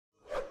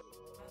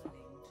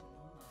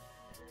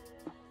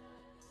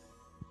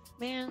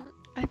Man,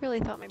 I really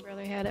thought my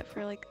brother had it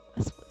for like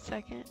a split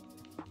second.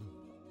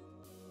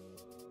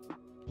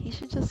 He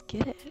should just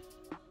get it.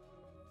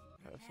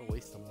 That's a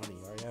waste of money.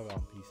 You already have it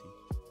on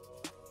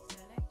PC.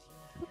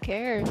 Who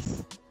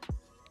cares?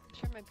 I'm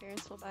sure my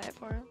parents will buy it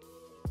for him.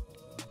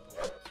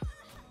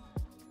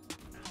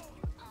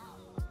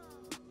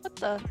 What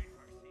the?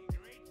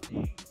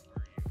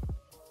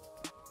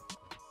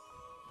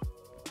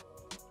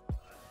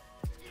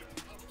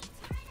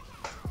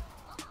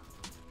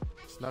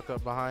 Snuck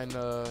up behind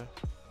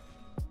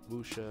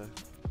Busha,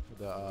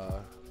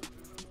 the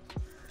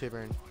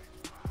Tivern,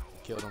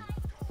 killed him.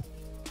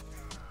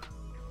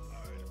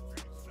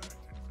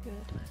 Good.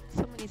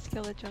 Someone needs to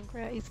kill the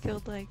Junkrat. He's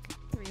killed like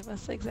 3 of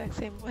us the exact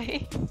same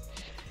way.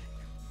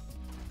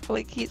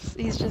 Like he's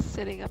just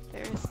sitting up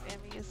there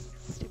spamming his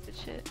stupid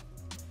shit.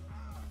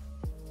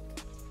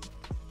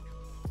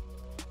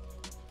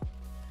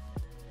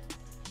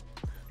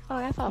 Oh,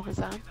 I thought it was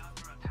on.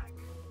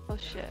 Oh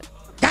shit.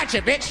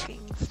 Gotcha, bitch!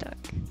 Being stuck.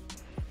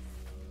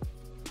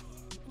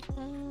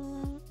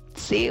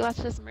 See, watch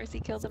this. Mercy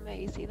killed him.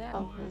 You see that?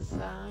 Oh, was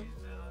on.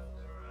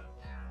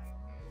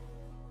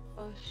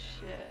 Oh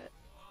shit.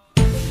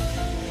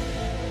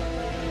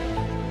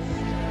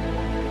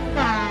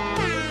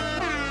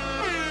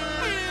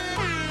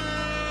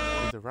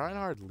 Did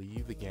Reinhardt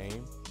leave the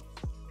game?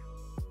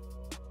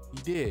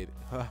 He did.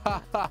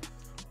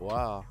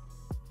 Wow.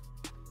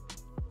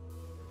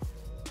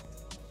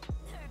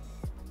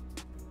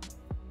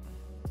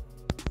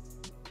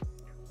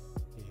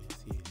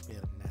 Yes, very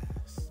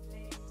nice.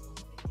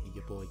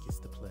 Your boy gets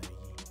to play.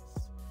 Yes.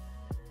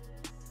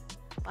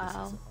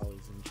 Wow. This is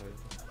always enjoyable.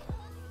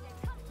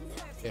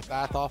 If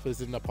Athoff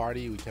is in the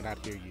party, we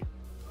cannot hear you.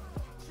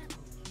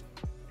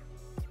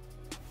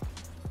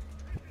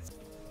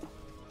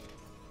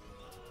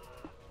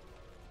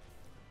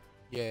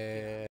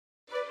 Yeah.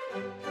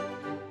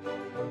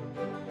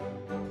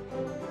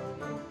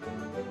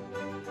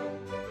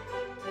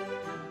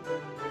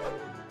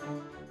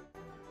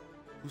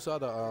 Who saw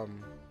the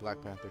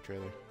Black Panther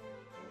trailer?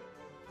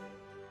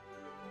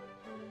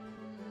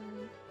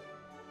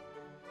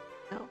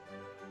 No.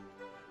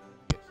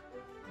 Yes.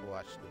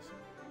 Watch this.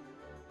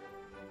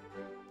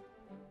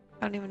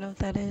 I don't even know what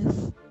that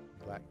is.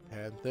 Black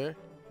Panther.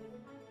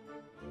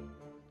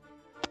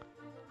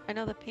 I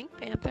know the Pink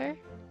Panther.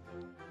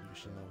 You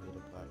should know who the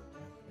Black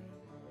Panther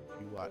is.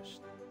 If you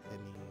watched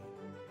any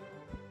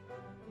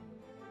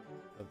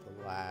of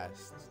the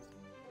last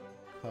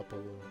couple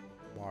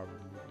of Marvel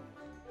movies,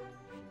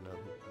 you should know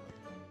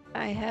who.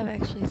 I have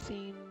actually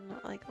seen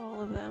like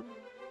all of them.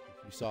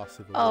 If you saw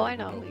Civil Oh, War, I you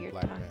know who who you're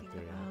Black talking Panther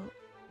is. about.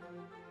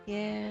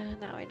 Yeah,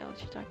 now I know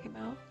what you're talking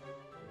about.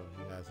 So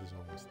he has his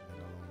own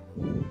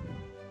standalone movie.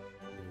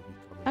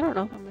 I don't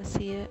know if I'm gonna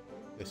see it.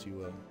 Yes, you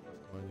will.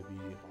 It's going to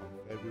be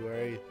on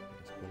February.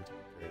 It's going to be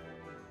great.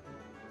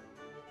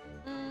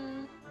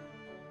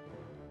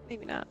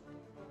 Maybe not.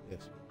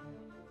 Yes,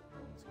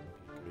 it's going to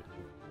be a great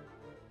movie.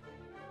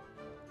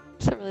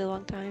 It's a really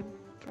long time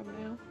from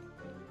now.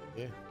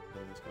 Yeah,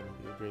 it's going to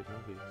be a great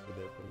movie. So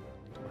therefore, you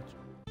want to watch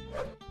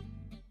it.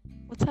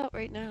 What's out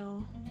right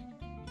now?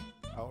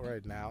 Out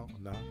right now,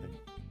 nothing.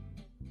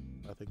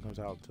 Nothing comes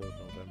out until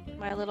November.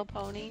 My Little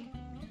Pony?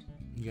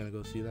 You gonna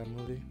go see that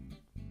movie?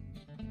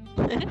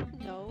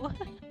 No.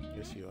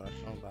 Yes, you are.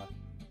 Don't lie.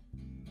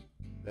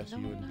 That's No,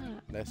 you I'm and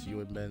not. that's you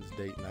and Ben's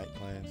date night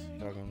plans.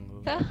 Y'all gonna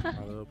go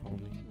My Little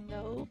Pony.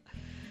 No.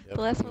 Yep,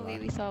 The last you movie lie.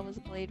 we saw was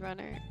Blade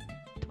Runner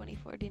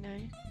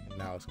 2049. And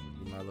now it's gonna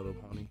be My Little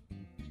Pony.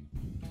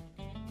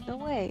 No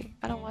way.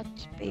 I don't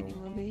watch baby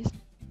movies.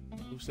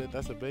 Who said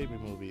that's a baby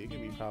movie? It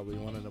could be probably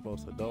one of the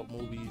most adult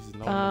movies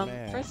known to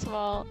man. First of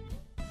all,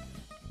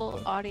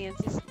 full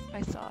audience,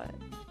 I saw it.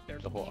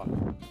 The whole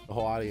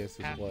audience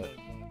is what?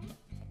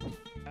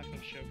 Half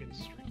of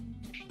Shogun's stream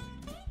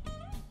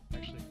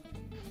actually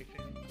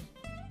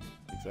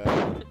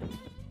Exactly.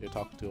 You're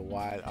talking to a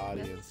wide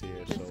audience here,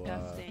 so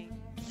Disgusting.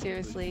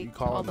 Seriously, you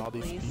call calling the all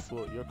these police.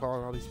 people? You're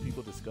calling all these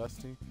people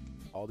disgusting?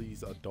 All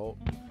these adult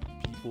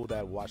people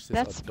that watch this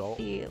That's adult?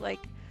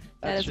 like that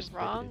That's is just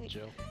wrong. bigoted,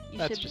 Jill. You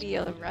That's should just be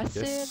bigoted.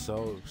 arrested. This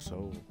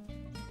so.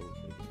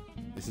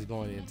 This is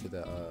going into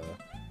the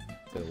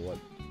to what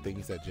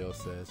things that Jill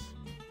says.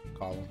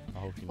 Colin, I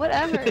hope you know.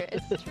 Whatever,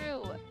 it's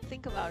true.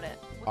 Think about it.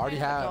 What Already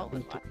kind of have- adult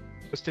would watch-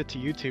 Post it to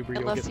YouTube or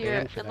you'll Unless get you're-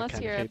 banned for that unless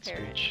kind you're of a hate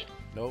parent. speech.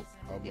 Nope.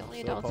 I'm The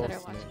only still adults that are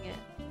posting watching it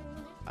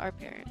are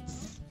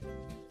parents.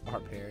 Our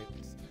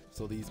parents.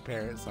 So these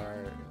parents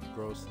are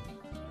gross.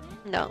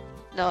 No,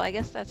 I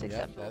guess that's Yeah,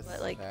 acceptable. that's-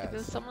 But like, if it was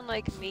that's- someone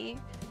like me,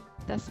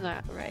 that's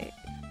not right.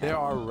 There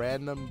are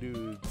random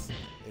dudes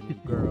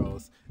and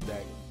girls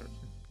that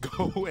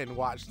go and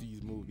watch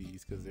these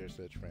movies because they're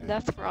such fans.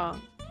 That's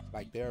wrong.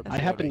 Like they're. I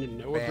happen to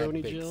make know a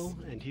Brony fanfics. Jill,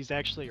 and he's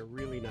actually a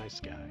really nice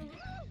guy.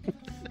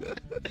 The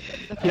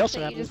He fact also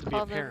that you happens just to be a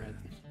call them- parent,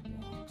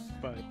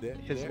 but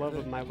his They're- love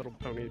of My Little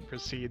Pony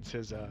precedes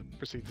his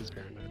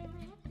parenthood.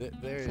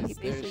 There So he is.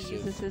 basically There's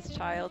uses just. his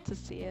child to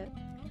see it.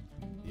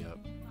 Yep.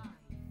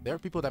 There are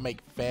people that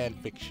make fan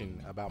fiction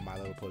about My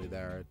Little Pony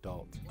that are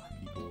adult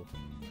people.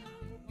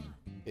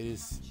 It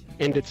is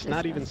And it's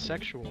not even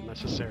sexual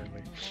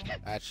necessarily.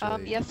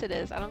 actually. Yes, it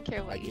is. I don't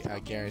care what you tell I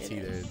me, guarantee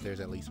it is. there's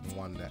at least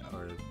one that,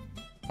 or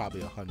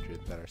probably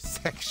 100 that are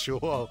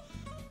sexual.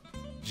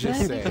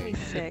 Just That makes me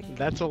saying. sick.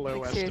 That's a low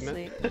Like, estimate.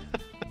 seriously.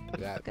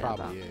 That Good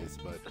probably about is,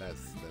 but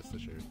that's the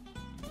truth.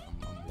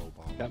 I'm low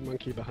ball. Got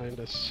monkey behind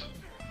us.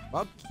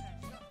 Monkey!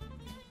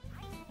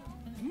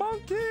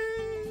 Monkey!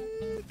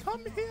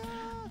 Come here!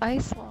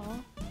 Ice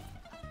wall.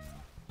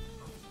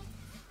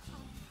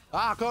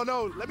 Ah, go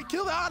no! Let me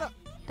kill the otter!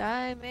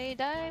 Die me,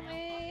 die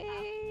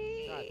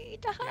me!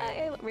 Die!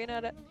 I ran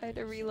out of. I had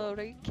to reload.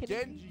 Are you kidding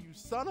me? Genji, you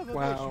son of a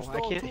Wow, bitch! You I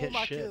stole can't 2 hit of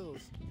my shit.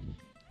 kills.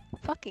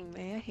 Fucking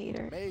May, I hate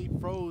her. May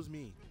froze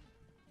me.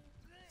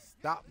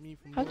 Stop me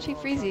from. How'd doing she what I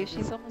was freeze trying you? to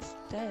She's do. almost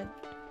dead.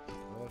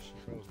 Well, she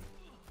froze me.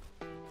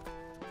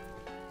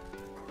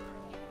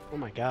 Oh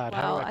my god, Wow,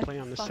 how do I play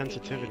on this fucking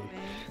sensitivity? hate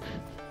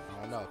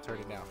May. Oh no, turn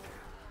it down.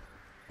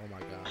 Oh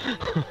my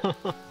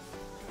god.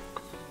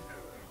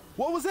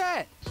 What was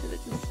that?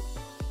 Should've just.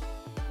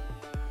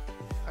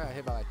 I got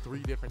hit by like 3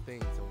 different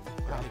things. So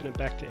Dropping it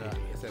back to 80.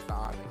 It says the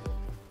Onyx.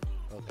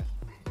 Okay.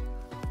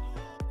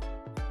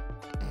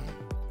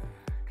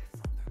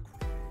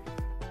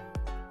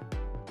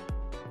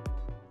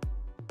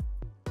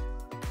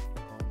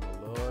 Oh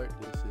my lord,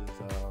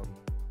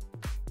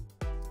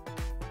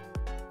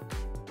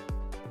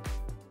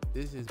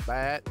 this is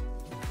bad.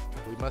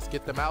 We must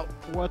get them out.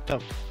 What the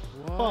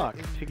What fuck?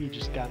 in Piggy the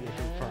just got me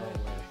from far heck?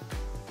 away.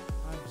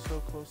 I'm so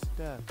close to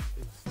death.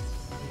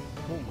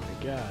 Oh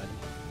my god.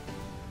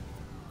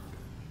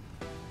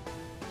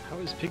 How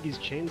is Piggy's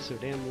chain so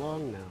damn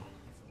long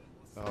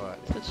now?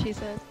 Alright. That's what she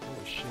said.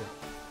 Holy shit.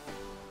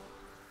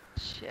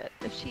 Shit.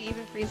 If she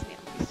even frees me,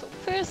 I'll be so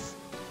pissed.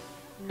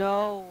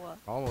 No.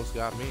 Almost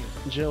got me.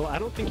 Jill, I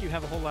don't think you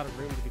have a whole lot of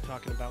room to be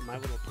talking about My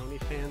Little Pony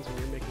fans when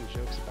you're making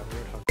jokes about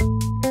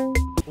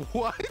Roadhog.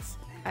 What?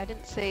 I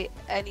didn't say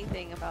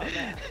anything about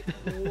that.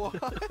 What?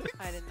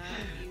 I did not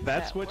use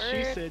That's that what she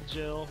word. said,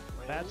 Jill.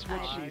 That's what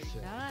I she did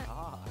said. not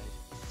God.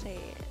 say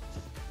it.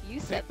 You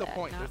said Take the that,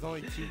 point. not There's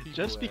only me. 2 people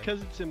Just there.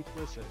 because it's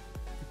implicit.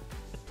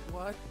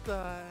 What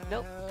the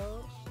Nope.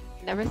 hell?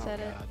 Never Oh, said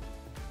it. God.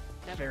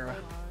 Never Farrah.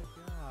 would. Oh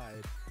my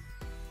god.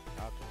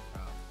 Talking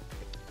about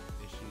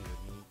issues that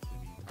need to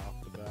be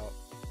talked about.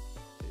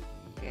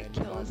 You're And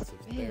gonna kill lots this of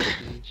bitch.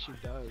 therapy. She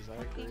does, I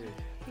Fucking agree.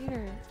 hate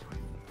her.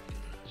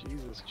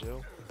 Jesus,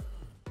 Jill.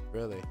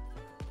 Really?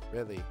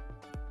 Really?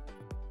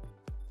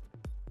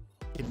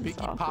 Can This is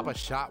Biggie pop awful. a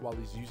shot while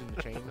he's using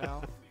the chain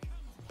now?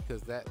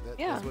 Because Yeah.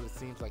 that's what it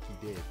seems like he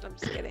did. I'm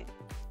just kidding.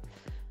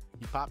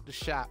 He popped a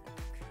shot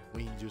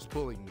when he was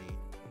pulling me,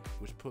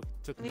 which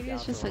took me Maybe down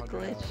it's just to a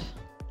 100 glitch. health.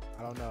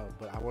 I don't know,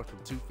 but I went from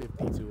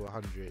 250 to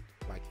 100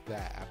 like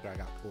that after I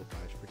got pulled by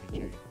his freaking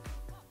chain.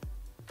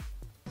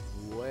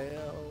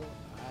 Well,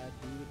 I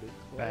do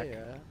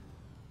declare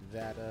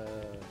that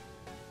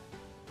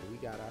we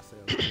got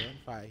ourselves a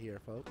gunfight here,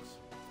 folks.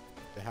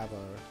 To have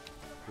a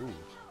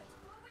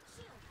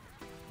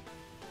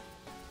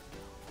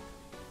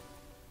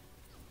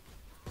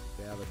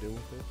They have a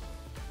doomfist.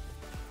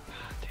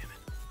 Ah, damn it.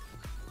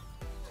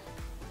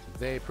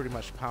 They pretty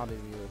much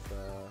pounded me with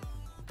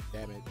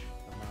damage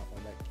amount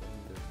on that king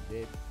that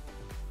did.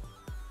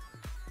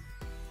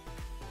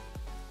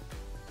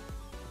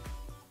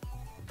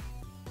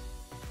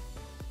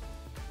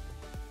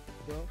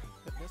 Well,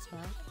 that's fine.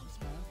 That's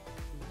fine.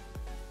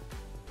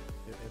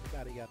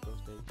 Everybody got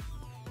those days.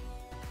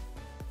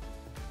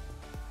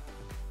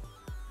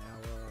 Now,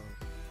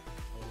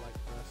 I would like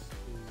for us to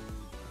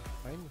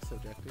claim this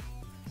objective.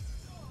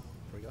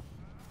 There we go.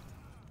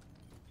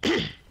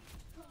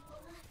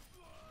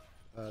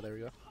 There we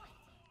go.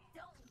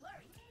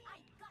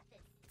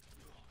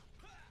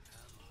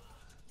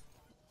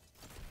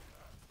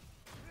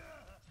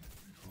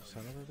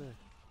 Son of a bitch.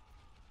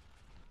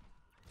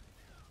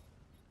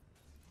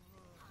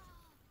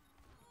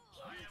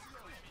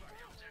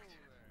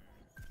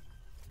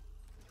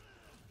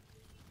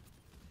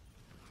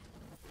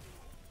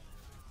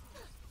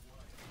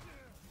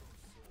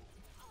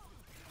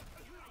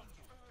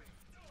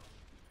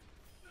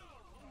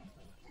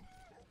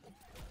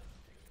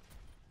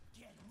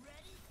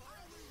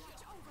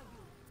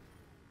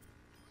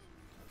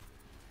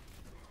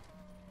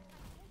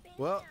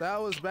 Well,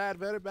 that was bad,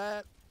 very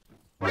bad.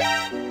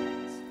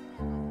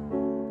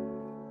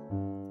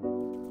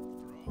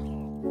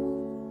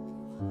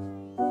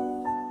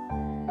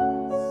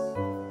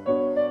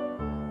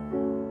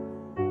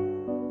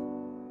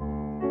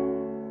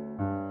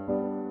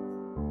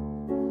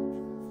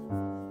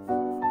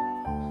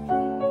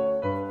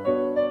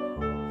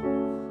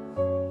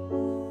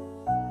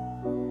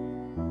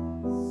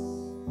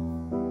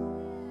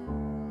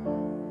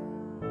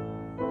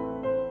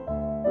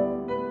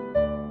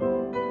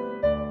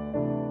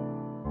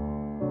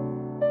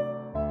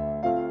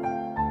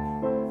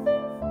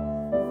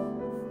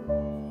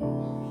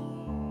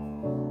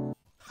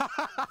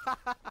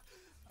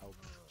 I'll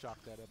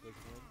chalk that up as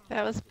one.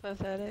 That was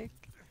pathetic.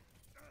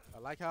 I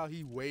like how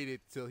he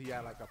waited till he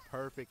had like a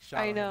perfect shot.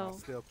 I on him know. and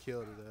still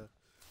killed it.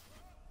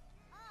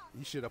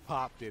 He should have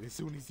popped it as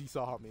soon as he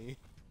saw me.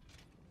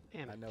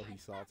 Damn I it. know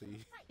he's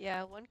salty.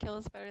 Yeah, 1 kill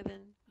is better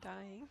than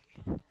dying.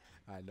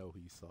 I know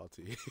he's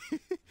salty.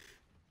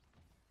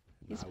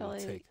 He's I will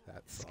probably take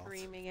that salt.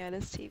 screaming at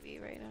his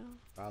TV right now.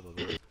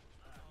 Probably.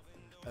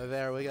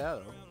 There we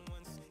go.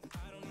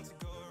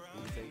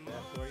 Will you take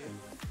that for you?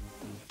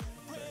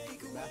 Oh,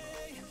 look at that.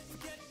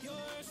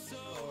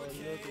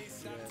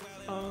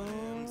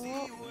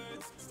 Oh.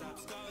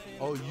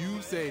 Oh,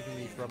 you saved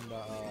me from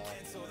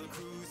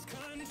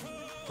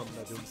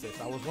the doomsday.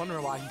 So I was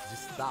wondering why he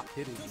just stopped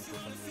hitting me for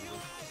some reason.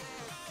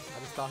 I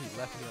just thought he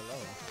left me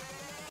alone.